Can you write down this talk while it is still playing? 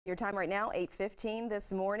Your time right now, 8:15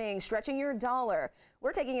 this morning, stretching your dollar.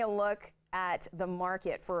 We're taking a look at the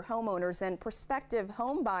market for homeowners and prospective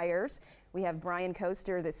home buyers. We have Brian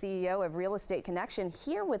Coester, the CEO of Real Estate Connection,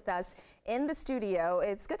 here with us in the studio.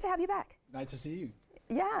 It's good to have you back. Nice to see you.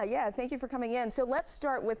 Yeah. Thank you for coming in. So let's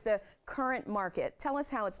start with the current market. Tell us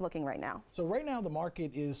how it's looking right now. So right now the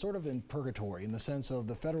market is sort of in purgatory in the sense of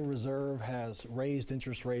the Federal Reserve has raised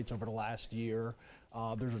interest rates over the last year.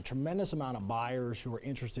 There's a tremendous amount of buyers who are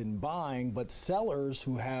interested in buying, but sellers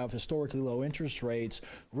who have historically low interest rates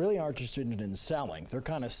really aren't interested in selling. They're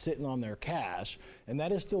kind of sitting on their cash, and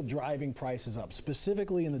that is still driving prices up,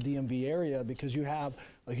 specifically in the DMV area because you have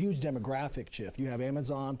a huge demographic shift. You have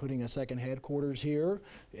Amazon putting a second headquarters here.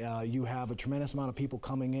 You have a tremendous amount of people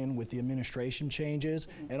coming in with the administration changes,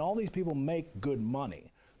 and all these people make good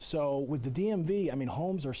money. So with the DMV, I mean,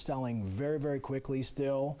 homes are selling very, very quickly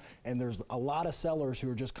still, and there's a lot of sellers who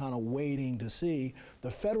are just kind of waiting to see. The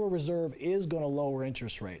Federal Reserve is going to lower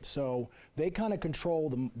interest rates, so they kind of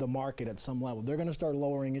control the market at some level. They're going to start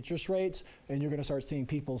lowering interest rates, and you're going to start seeing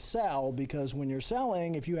people sell, because when you're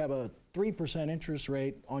selling, if you have a 3% interest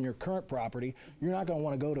rate on your current property, you're not going to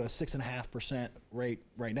want to go to a 6.5% rate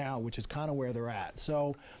right now, which is kind of where they're at.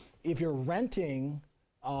 So if you're renting,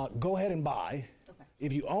 go ahead and buy. Okay.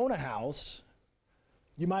 If you own a house,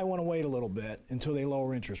 you might want to wait a little bit until they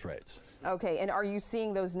lower interest rates. Okay, and are you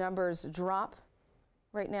seeing those numbers drop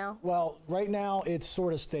right now? Well, right now it's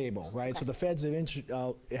sort of stable, right? Okay. So the Feds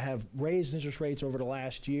have raised interest rates over the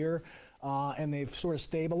last year, and they've sort of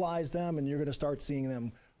stabilized them, and you're going to start seeing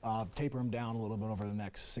them taper them down a little bit over the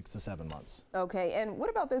next 6 to 7 months. Okay, and what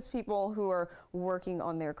about those people who are working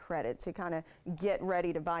on their credit to kind of get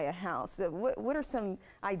ready to buy a house? What are some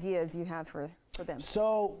ideas you have for them?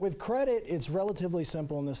 So with credit, it's relatively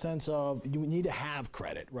simple in the sense of you need to have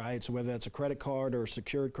credit, right? So whether that's a credit card or a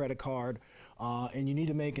secured credit card, and you need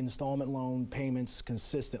to make installment loan payments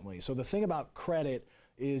consistently. So the thing about credit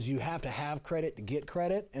is you have to have credit to get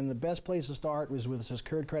credit, and the best place to start was with a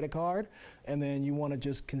secured credit card, and then you want to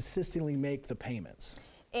just consistently make the payments.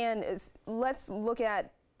 And let's look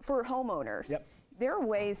at, for homeowners, yep, there are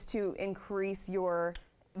ways to increase your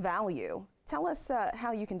value. Tell us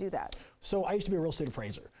how you can do that. So I used to be a real estate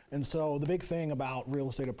appraiser, and so the big thing about real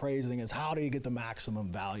estate appraising is how do you get the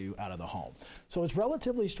maximum value out of the home. So it's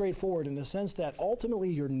relatively straightforward in the sense that ultimately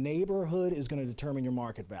your neighborhood is going to determine your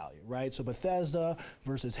market value, right? So Bethesda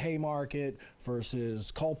versus Haymarket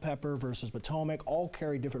versus Culpeper versus Potomac all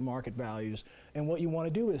carry different market values, and what you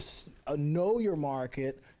want to do is know your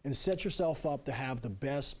market and set yourself up to have the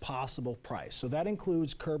best possible price. So that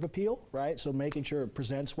includes curb appeal, right? So making sure it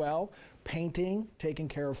presents well, painting, taking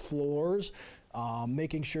care of floors,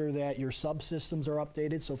 making sure that your subsystems are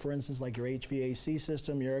updated. So for instance, like your HVAC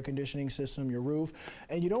system, your air conditioning system, your roof,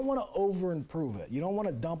 and you don't want to over improve it. You don't want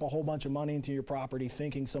to dump a whole bunch of money into your property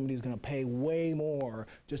thinking somebody's going to pay way more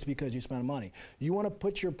just because you spend money. You want to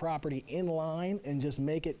put your property in line and just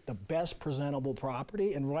make it the best presentable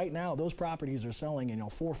property. And right now, those properties are selling in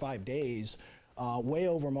 4 or 5 days, way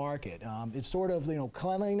over market. It's sort of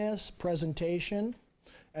cleanliness, presentation,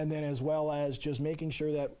 and then as well as just making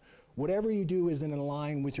sure that whatever you do is in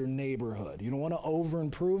line with your neighborhood. You don't want to over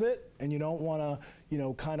improve it, and you don't want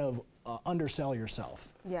to, kind of undersell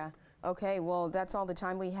yourself. Yeah. Okay, well, that's all the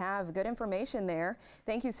time we have. Good information there.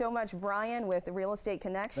 Thank you so much, Brian, with Real Estate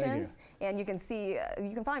Connections. Thank you. And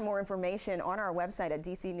you can find more information on our website at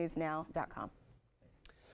dcnewsnow.com.